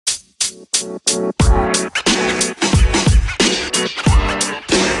Good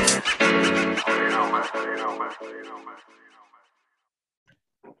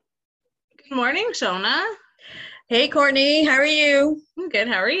morning, Shona. Hey, Courtney, how are you? I'm good.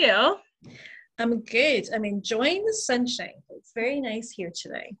 How are you? I'm good. I'm enjoying the sunshine. It's very nice here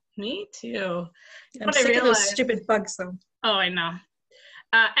today. Me too. I'm sick of those stupid bugs, though. Oh, I know.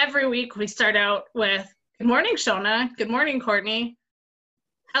 Every week we start out with, good morning, Shona. Good morning, Courtney.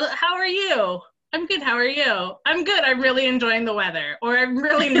 How are you? I'm good. How are you? I'm good. I'm really enjoying the weather. Or I'm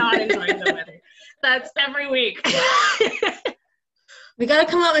really not enjoying the weather. That's every week. We got to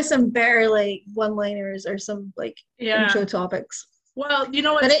come up with some better, like, one-liners or some, like, intro topics. Well, you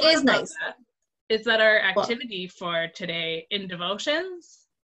know what? But it is nice. Is that our activity for today in devotions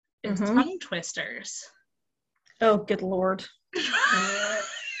is tongue twisters. Oh, good Lord.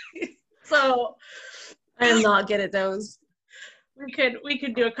 So I am not good at those. We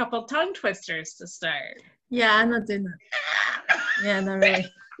could do a couple tongue twisters to start. Yeah, I'm not doing that. Yeah, not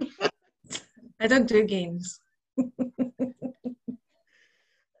really. I don't do games.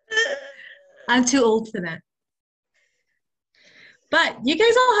 I'm too old for that. But you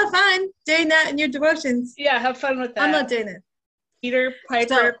guys all have fun doing that in your devotions. Yeah, have fun with that. I'm not doing it. Peter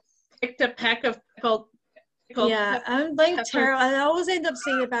Piper picked a peck of pickled. Yeah, I'm like terrible. I always end up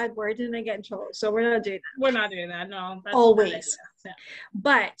saying a bad word and I get in trouble. So we're not doing that. We're not doing that. No. That's always. Yeah.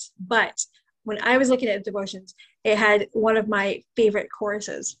 But when I was looking at devotions, it had one of my favorite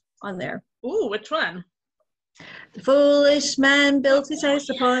choruses on there. Ooh, which one? The foolish man built his house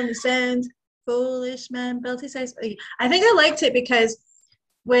upon the sand. Foolish man built his house. I think I liked it because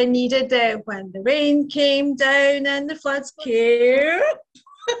when you did when the rain came down and the floods came,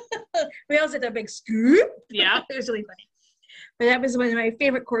 we also did a big scoop. Yeah. It was really funny. But that was one of my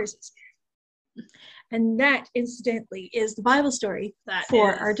favorite choruses. And that, incidentally, is the Bible story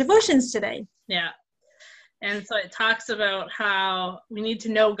for our devotions today. Yeah. And so it talks about how we need to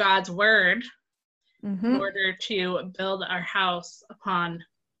know God's word in order to build our house upon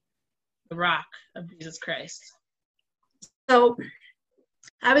the rock of Jesus Christ. So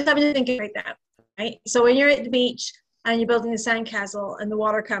I was having to think about that, right? So when you're at the beach and you're building a sandcastle and the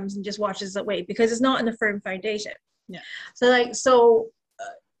water comes and just washes it away because it's not in a firm foundation. Yeah. So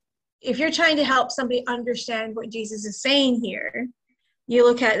if you're trying to help somebody understand what Jesus is saying here, you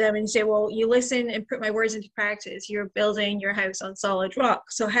look at them and say, well, you listen and put my words into practice. You're building your house on solid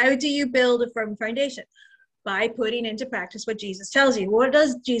rock. So how do you build a firm foundation? By putting into practice what Jesus tells you. What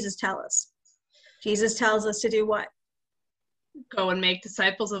does Jesus tell us? Jesus tells us to do what? Go and make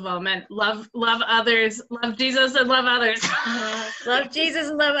disciples of all men. Love others. Love Jesus and love others. Love Jesus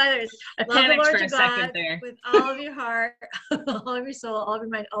and love others. I love panicked for a second there. With all of your heart, all of your soul, all of your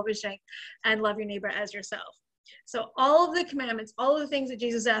mind, all of your strength, and love your neighbor as yourself. So all of the commandments, all of the things that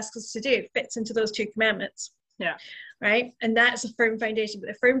Jesus asks us to do fits into those two commandments. Yeah. Right? And that's a firm foundation. But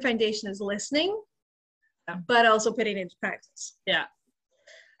the firm foundation is listening, but also putting it into practice. Yeah.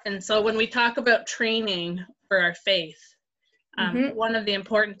 And so when we talk about training for our faith, one of the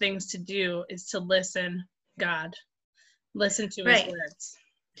important things to do is to listen to God. Listen to his words.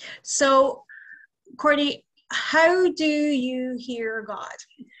 So, Courtney, how do you hear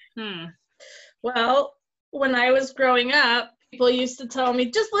God? Well, when I was growing up, people used to tell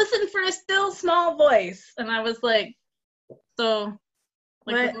me, just listen for a still small voice. And I was like, so,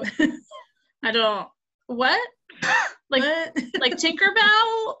 like, I don't, what? Like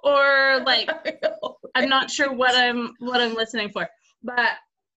Tinkerbell, or like, I'm not sure what I'm listening for. But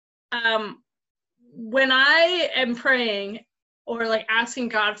when I am praying or like asking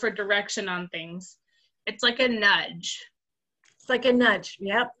God for direction on things, it's like a nudge. It's like a nudge.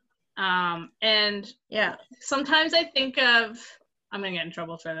 Yep. And yeah, sometimes I think of, I'm gonna get in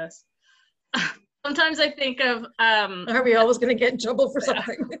trouble for this. Sometimes I think of are we always gonna get in trouble for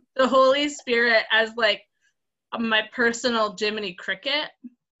something? The Holy Spirit as like my personal Jiminy Cricket.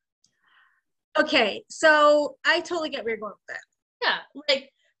 Okay, so I totally get where you're going with that. Yeah,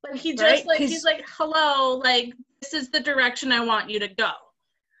 like he just he's like, hello, like this is the direction I want you to go.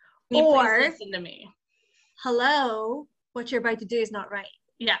 Can you please listen to me? Hello, what you're about to do is not right.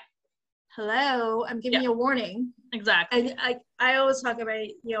 Yeah. Hello, I'm giving you a warning. Exactly. And I always talk about,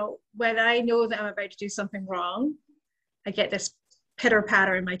 when I know that I'm about to do something wrong, I get this pitter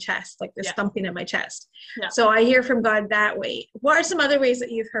patter in my chest, like this thumping in my chest. Yeah. So I hear from God that way. What are some other ways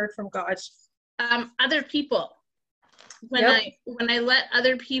that you've heard from God? Other people. When I let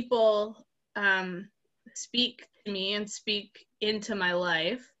other people speak to me and speak into my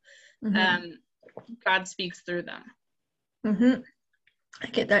life, God speaks through them. I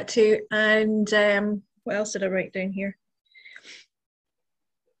get that too. And what else did I write down here?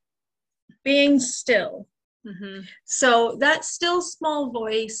 being still. Mm-hmm. So that still small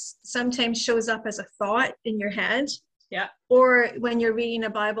voice sometimes shows up as a thought in your head. Yeah. Or when you're reading a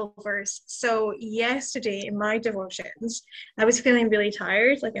Bible verse. So yesterday in my devotions, I was feeling really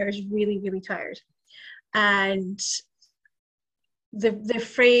tired. Like I was really, really tired. And the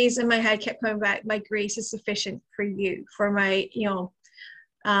phrase in my head kept coming back, my grace is sufficient for you, for my,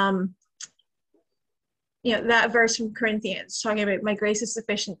 that verse from Corinthians talking about my grace is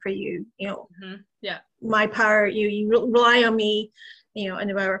sufficient for you, Mm-hmm. Yeah. my power, you rely on me, and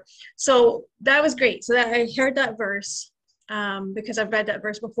whatever. So that was great. So that I heard that verse because I've read that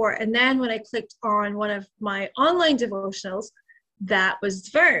verse before. And then when I clicked on one of my online devotionals, that was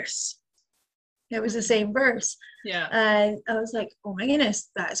the verse. It was the same verse. Yeah. And I was like, oh my goodness,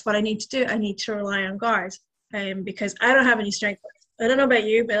 that's what I need to do. I need to rely on God because I don't have any strength. I don't know about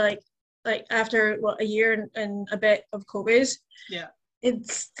you, but like after a year and a bit of COVID, yeah,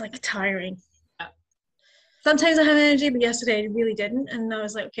 it's like tiring. Yeah. Sometimes I have energy, but yesterday I really didn't. And I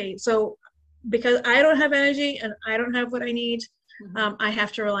was like, okay, so because I don't have energy and I don't have what I need, mm-hmm. I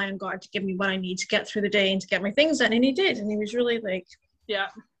have to rely on God to give me what I need to get through the day and to get my things done. And he did. And he was really like, yeah.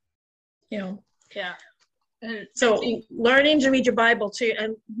 Yeah. And so learning to read your Bible too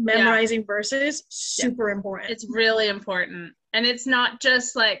and memorizing verses, super important. It's really important. And it's not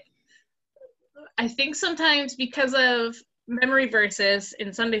just like, I think sometimes because of memory verses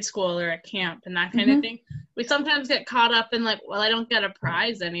in Sunday school or at camp and that kind of thing, we sometimes get caught up in like, well, I don't get a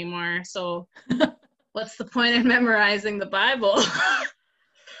prize anymore, so what's the point in memorizing the Bible?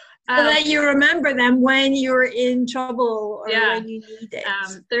 So that you remember them when you're in trouble or when you need it.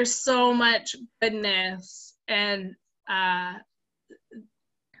 There's so much goodness and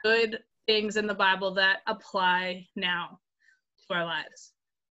good things in the Bible that apply now to our lives.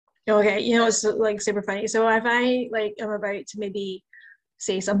 Okay, it's like super funny. So if I am about to maybe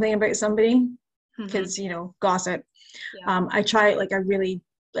say something about somebody, because gossip, I try I really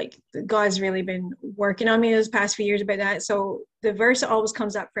God's really been working on me those past few years about that. So the verse that always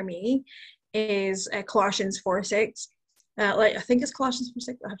comes up for me is Colossians 4:6. I think it's Colossians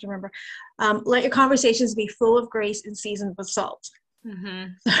 4:6. I have to remember. Let your conversations be full of grace and seasoned with salt. Mm-hmm.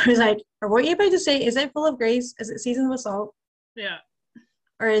 So I was like, or what are you about to say? Is it full of grace? Is it seasoned with salt? Yeah.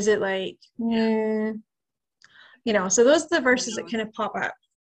 Or is it so those are the verses that kind of pop up.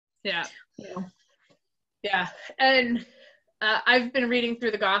 Yeah. Yeah. And I've been reading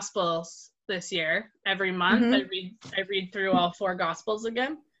through the Gospels this year. Every month I read through all 4 Gospels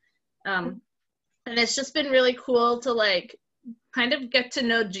again. And it's just been really cool to kind of get to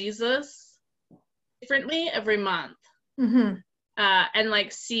know Jesus differently every month. Mm-hmm.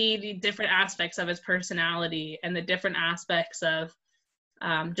 And see the different aspects of his personality and the different aspects of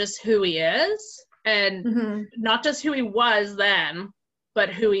just who he is, and not just who he was then, but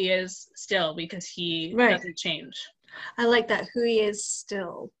who he is still, because he doesn't change. I like that, who he is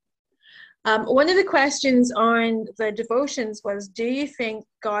still. One of the questions on the devotions was, do you think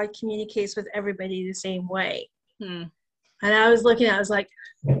God communicates with everybody the same way? And I was looking at it, I was like,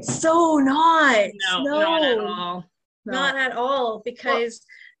 so not. No, not at all. No. Not at all, because,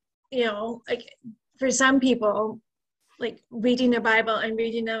 for some people, reading the Bible and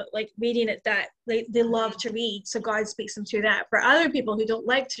reading it that they love to read, so God speaks them through that. For other people who don't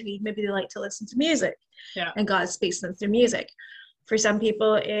like to read, maybe they like to listen to music, and God speaks them through music. For some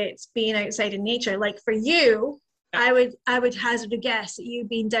people, it's being outside in nature. Like for you, I would hazard a guess that you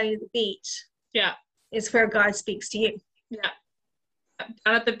being down at the beach, is where God speaks to you. Down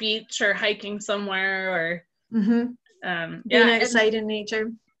at the beach or hiking somewhere, or being outside in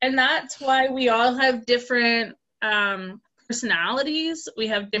nature. And that's why we all have different personalities. We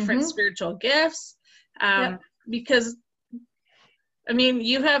have different spiritual gifts, because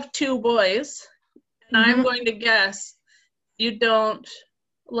you have 2 boys, and I'm going to guess you don't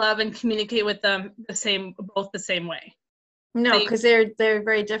love and communicate with them both the same way. No, because they're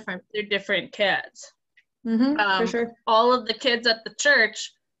very different. They're different kids. For sure. All of the kids at the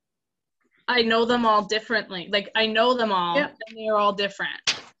church, I know them all differently. I know them all, and they're all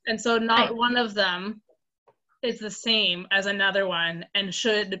different. And so not one of them is the same as another one and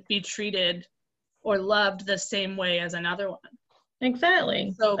should be treated or loved the same way as another one.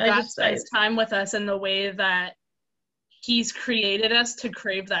 Exactly. So God spends time with us in the way that he's created us to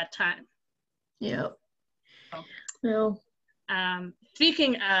crave that time. Yep.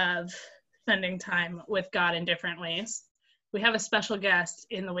 Speaking of spending time with God in different ways, we have a special guest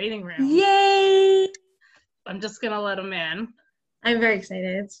in the waiting room. Yay! I'm just going to let him in. I'm very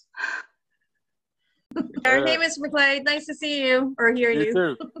excited. Our name is McLeod. Nice to see you or hear you.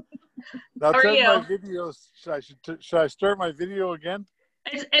 Too. Now, How are you? My videos. Should I start my video again?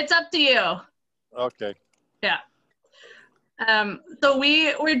 It's up to you. Okay. Yeah. So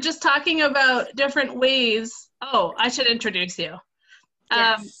we're just talking about different ways. Oh, I should introduce you.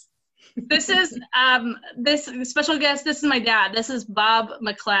 Yes. This is this special guest. This is my dad. This is Bob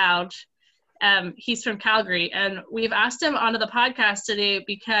McLeod. He's from Calgary, and we've asked him onto the podcast today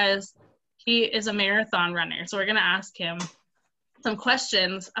because he is a marathon runner. So we're going to ask him some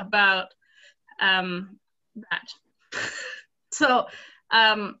questions about that. So,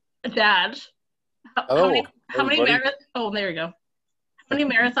 Dad, Hello, how many everybody. oh, there we go. How many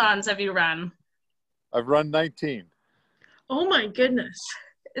marathons have you run? I've run 19. Oh my goodness.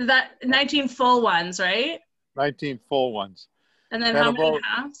 Is that 19 full ones, right? 19 full ones. And then And how many about-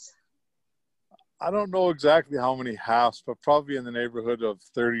 halves? I don't know exactly how many halves, but probably in the neighborhood of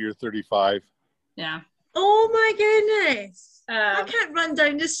 30 or 35. Yeah. Oh my goodness. I can't run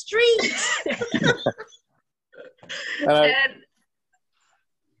down the street. And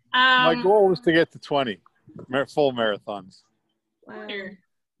my goal was to get to 20 full marathons.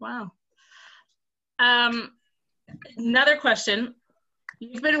 Wow. Another question.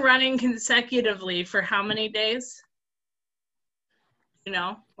 You've been running consecutively for how many days? You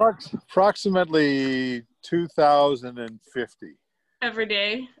know? Approximately 2,050. Every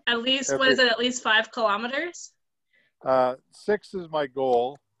day? At least, Every- what is it, at least 5 kilometers? 6 is my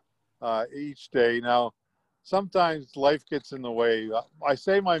goal each day. Now, sometimes life gets in the way. I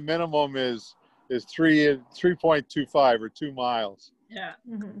say my minimum is 3.25 or 2 miles. Yeah.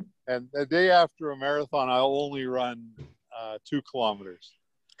 Mm-hmm. And the day after a marathon, I'll only run 2 kilometers.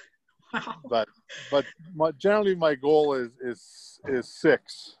 Wow. But generally my goal is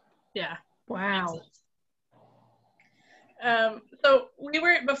 6. Yeah. Wow. So we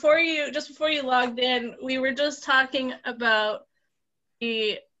were before you logged in, we were just talking about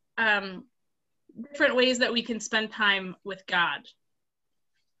the different ways that we can spend time with God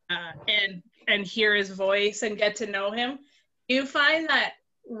and hear His voice and get to know Him. Do you find that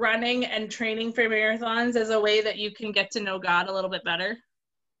running and training for marathons is a way that you can get to know God a little bit better?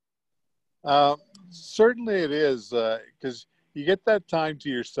 Certainly it is, because you get that time to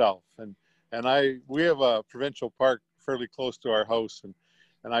yourself. And we have a provincial park fairly close to our house,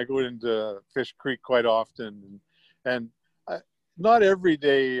 and I go into Fish Creek quite often. And not every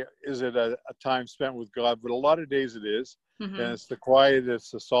day is it a time spent with God, but a lot of days it is. Mm-hmm. And it's the quiet, it's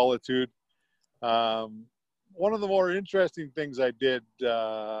the solitude. One of the more interesting things I did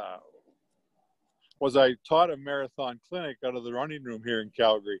was I taught a marathon clinic out of the running room here in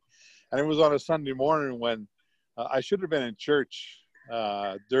Calgary. And it was on a Sunday morning when I should have been in church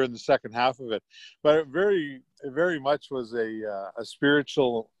during the second half of it. But it very much was a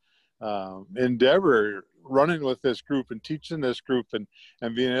spiritual endeavor, running with this group and teaching this group and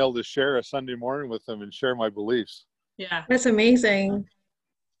being able to share a Sunday morning with them and share my beliefs. Yeah. That's amazing.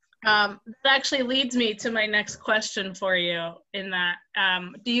 That actually leads me to my next question for you in that,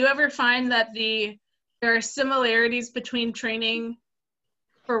 do you ever find that there are similarities between training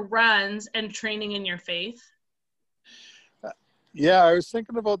for runs and training in your faith? Yeah, I was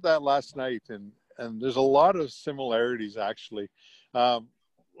thinking about that last night, and there's a lot of similarities actually.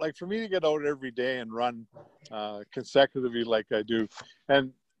 Like for me to get out every day and run consecutively like I do,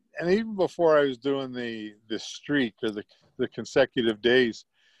 and even before I was doing the streak or the consecutive days,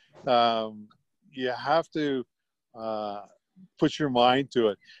 you have to put your mind to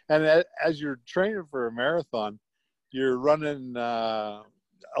it. And as you're training for a marathon, you're running a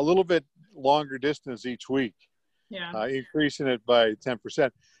little bit longer distance each week. Yeah. Increasing it by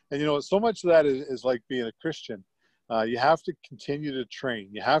 10%. And so much of that is like being a Christian. You have to continue to train.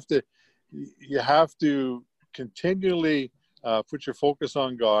 You have to continually put your focus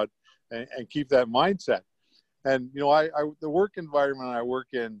on God and keep that mindset. And the work environment I work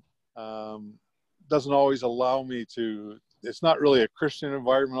in doesn't always allow me to. It's not really a Christian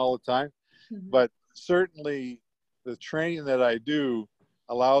environment all the time, Mm-hmm. but certainly the training that I do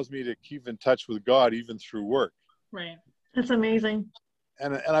allows me to keep in touch with God even through work. Right. That's amazing.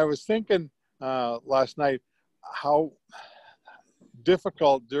 And I was thinking last night how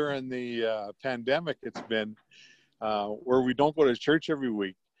difficult during the pandemic it's been, where we don't go to church every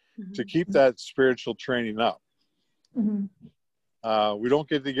week, Mm-hmm. to keep that spiritual training up. Mm-hmm. We don't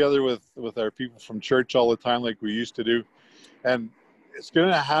get together with our people from church all the time like we used to do, and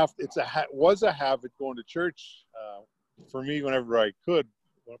was a habit going to church for me whenever I could,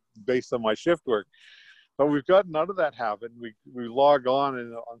 based on my shift work. But we've gotten out of that habit. We log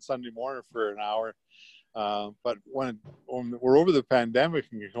on Sunday morning for an hour. But when we're over the pandemic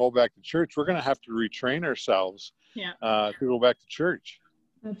and we go back to church, we're going to have to retrain ourselves to go back to church.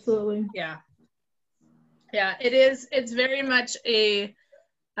 Absolutely. Yeah. Yeah, it is. It's very much a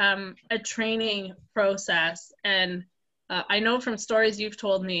a training process. And I know from stories you've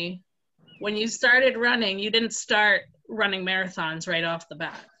told me, when you started running, you didn't start running marathons right off the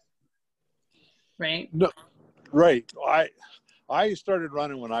bat, right? No, right. I started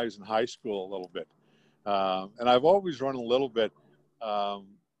running when I was in high school a little bit, and I've always run a little bit,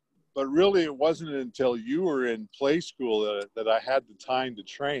 but really it wasn't until you were in play school that I had the time to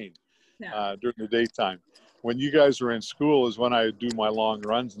train during the daytime. When you guys were in school is when I would do my long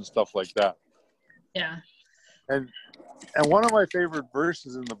runs and stuff like that. Yeah. And one of my favorite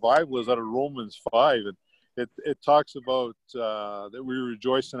verses in the Bible is out of Romans 5, and it talks about that we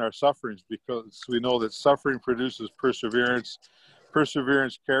rejoice in our sufferings because we know that suffering produces perseverance,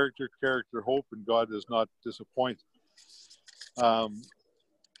 perseverance, character, character, hope, and God does not disappoint. So,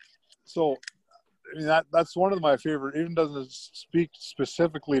 I mean, that's one of my favorite. Even doesn't speak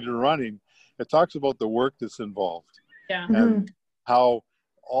specifically to running. It talks about the work that's involved, and how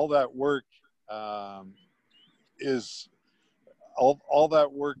all that work is all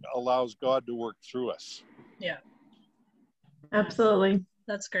that work allows God to work through us. Yeah, absolutely.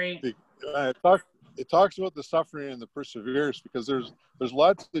 That's great. It talks about the suffering and the perseverance, because there's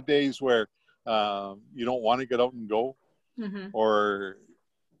lots of days where you don't want to get out and go, and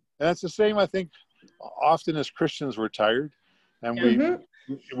it's the same. I think often as Christians we're tired, and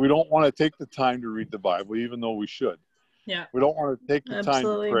we don't want to take the time to read the Bible, even though we should. Yeah, we don't want to take the time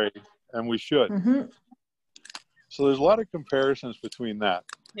to pray, and we should. So there's a lot of comparisons between that.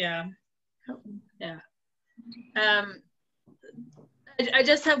 Yeah. I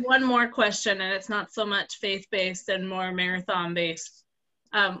just have one more question, and it's not so much faith-based and more marathon-based.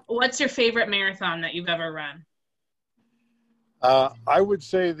 What's your favorite marathon that you've ever run? I would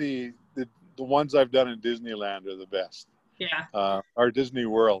say the ones I've done in Disneyland are the best. Yeah. Our Disney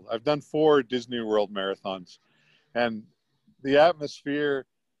World. I've done 4 Disney World marathons, and the atmosphere,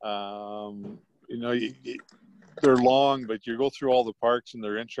 they're long, but you go through all the parks and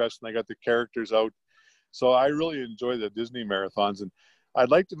they're interesting. They got the characters out. So I really enjoy the Disney marathons, and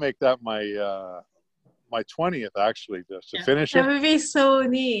I'd like to make that my 20th, actually, to finish it. That would be so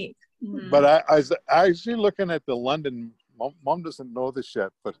neat. But I was actually looking at the London, Mom doesn't know this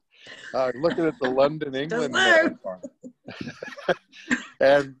yet, but looking at the London, England marathon.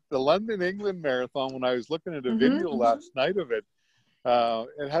 And the London, England marathon, when I was looking at a video last night of it,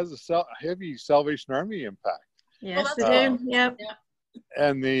 it has a heavy Salvation Army impact. Yes, it do. Yep.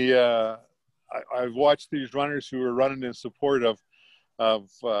 And I've watched these runners who are running in support of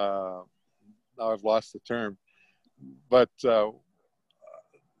now I've lost the term, but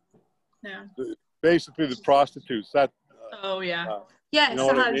basically the prostitutes. That.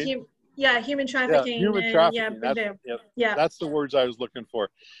 Human trafficking. Human trafficking. That's the words I was looking for.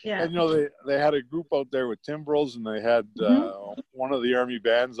 Yeah. And they had a group out there with timbrels, and they had one of the army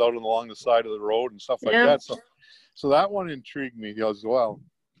bands out along the side of the road and stuff like that. So that one intrigued me as well.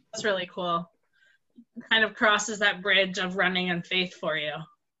 That's really cool. Kind of crosses that bridge of running in faith for you.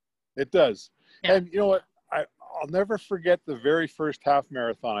 It does. Yeah. And you know what? I'll never forget the very first half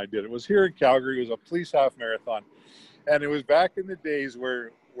marathon I did. It was here in Calgary. It was a police half marathon. And it was back in the days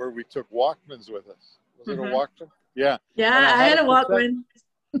where we took Walkmans with us. Was it a Walkman? Yeah. Yeah, I had a Walkman.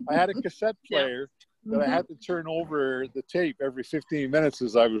 I had a cassette player that I had to turn over the tape every 15 minutes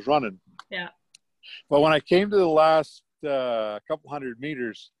as I was running. Yeah. But when I came to the last couple hundred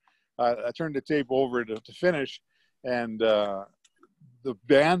meters, I turned the tape over to finish, and the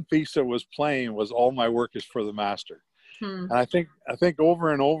band piece that was playing was "All My Work Is for the Master." And I think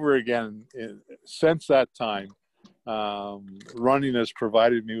over and over again since that time, running has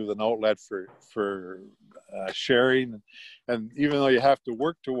provided me with an outlet for sharing, and even though you have to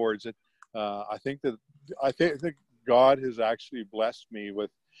work towards it, I think God has actually blessed me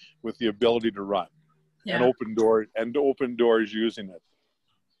with the ability to run and open doors using it.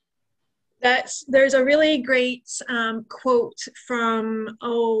 There's a really great quote from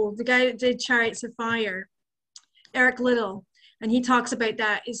the guy that did Chariots of Fire, Eric Liddell, and he talks about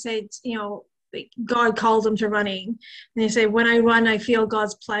that. He said, God called him to running, and he said, when I run, I feel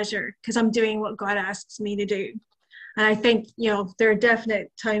God's pleasure because I'm doing what God asks me to do. And I think there are definite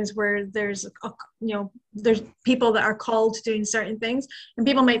times where there's people that are called to doing certain things, and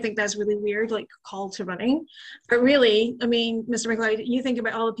people might think that's really weird, like called to running, but really, I mean, Mr. McLeod, you think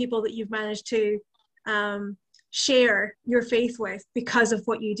about all the people that you've managed to share your faith with because of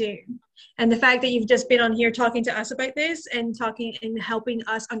what you do, and the fact that you've just been on here talking to us about this and talking and helping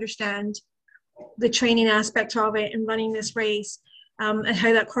us understand the training aspect of it and running this race, and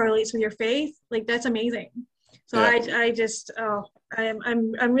how that correlates with your faith, like that's amazing. So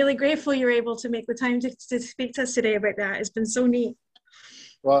I'm really grateful you're able to make the time to speak to us today about that. It's been so neat.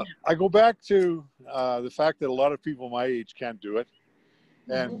 Well, I go back to the fact that a lot of people my age can't do it,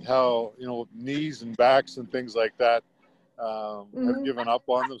 and how, you know, knees and backs and things like that have given up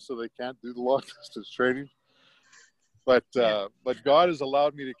on them, so they can't do the long distance training. But God has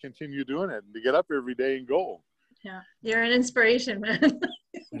allowed me to continue doing it and to get up every day and go. Yeah, you're an inspiration, man.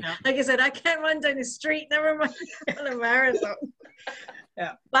 Yeah. Like I said, I can't run down the street, never mind run a marathon.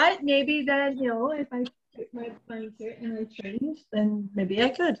 Yeah. But maybe then, you know, if I put my mind to it and I trained, then maybe I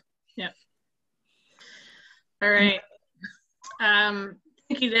could. Yeah. All right.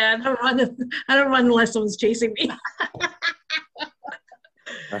 Thank you, Dad. I don't run unless someone's chasing me.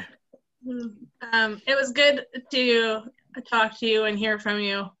 It was good to talk to you and hear from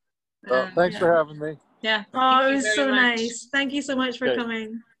you. Well, thanks for having me. Yeah. Oh, it was so nice. Thank you so much for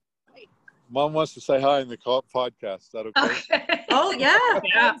coming. Mom wants to say hi in the podcast. Is that okay? Okay. Oh, yeah.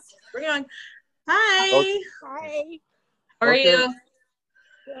 Yeah. Bring it on. Hi. Okay. Hi. How are Okay. you?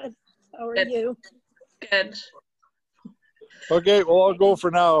 Good. How are Good. you? Good. Okay, well, I'll go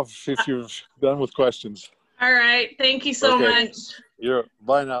for now if you've done with questions. All right. Thank you so Okay. much.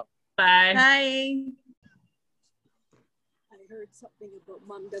 Bye now. Bye. Bye. I heard something about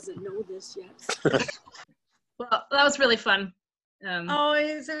Mom doesn't know this yet. Well, that was really fun. Oh,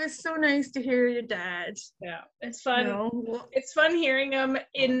 it was so nice to hear your dad. Yeah, it's fun. You know? It's fun hearing him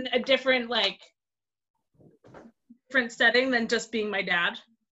in a different setting than just being my dad.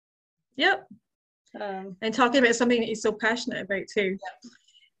 Yep. And talking about something that he's so passionate about too.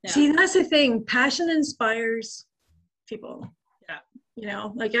 Yeah. See, that's the thing. Passion inspires people. Yeah. You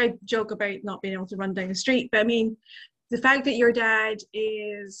know, like I joke about not being able to run down the street, but I mean, the fact that your dad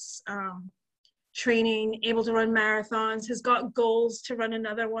is training, able to run marathons, has got goals to run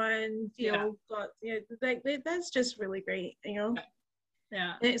another one, that's just really great, you know?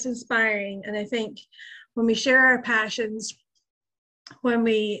 Yeah. And it's inspiring. And I think when we share our passions, when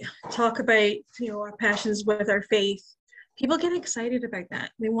we talk about, you know, our passions with our faith, people get excited about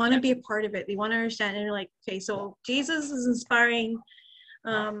that. They want to be a part of it. They want to understand. And they're like, okay, so Jesus is inspiring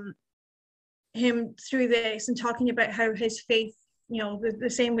him through this and talking about how his faith, you know, the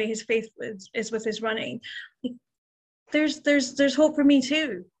same way his faith is with his running. There's hope for me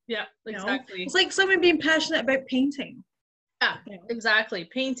too. Yeah, exactly. You know? It's like someone being passionate about painting. Yeah, exactly.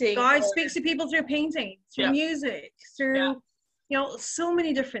 Painting. God speaks to people through painting, through music, through, you know, so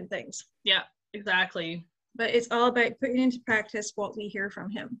many different things. Yeah, exactly. But it's all about putting into practice what we hear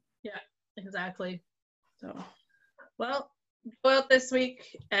from him. Yeah, exactly. So, well, go out this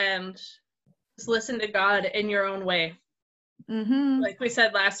week and just listen to God in your own way. Mm-hmm. Like we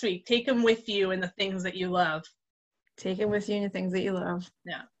said last week, take him with you in the things that you love. Take him with you in the things that you love.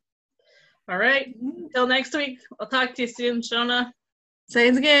 Yeah. All right. Till next week. I'll talk to you soon, Shona.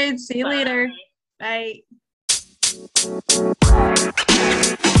 Sounds good. See you later. Bye.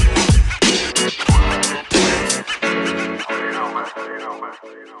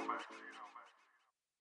 You know, man.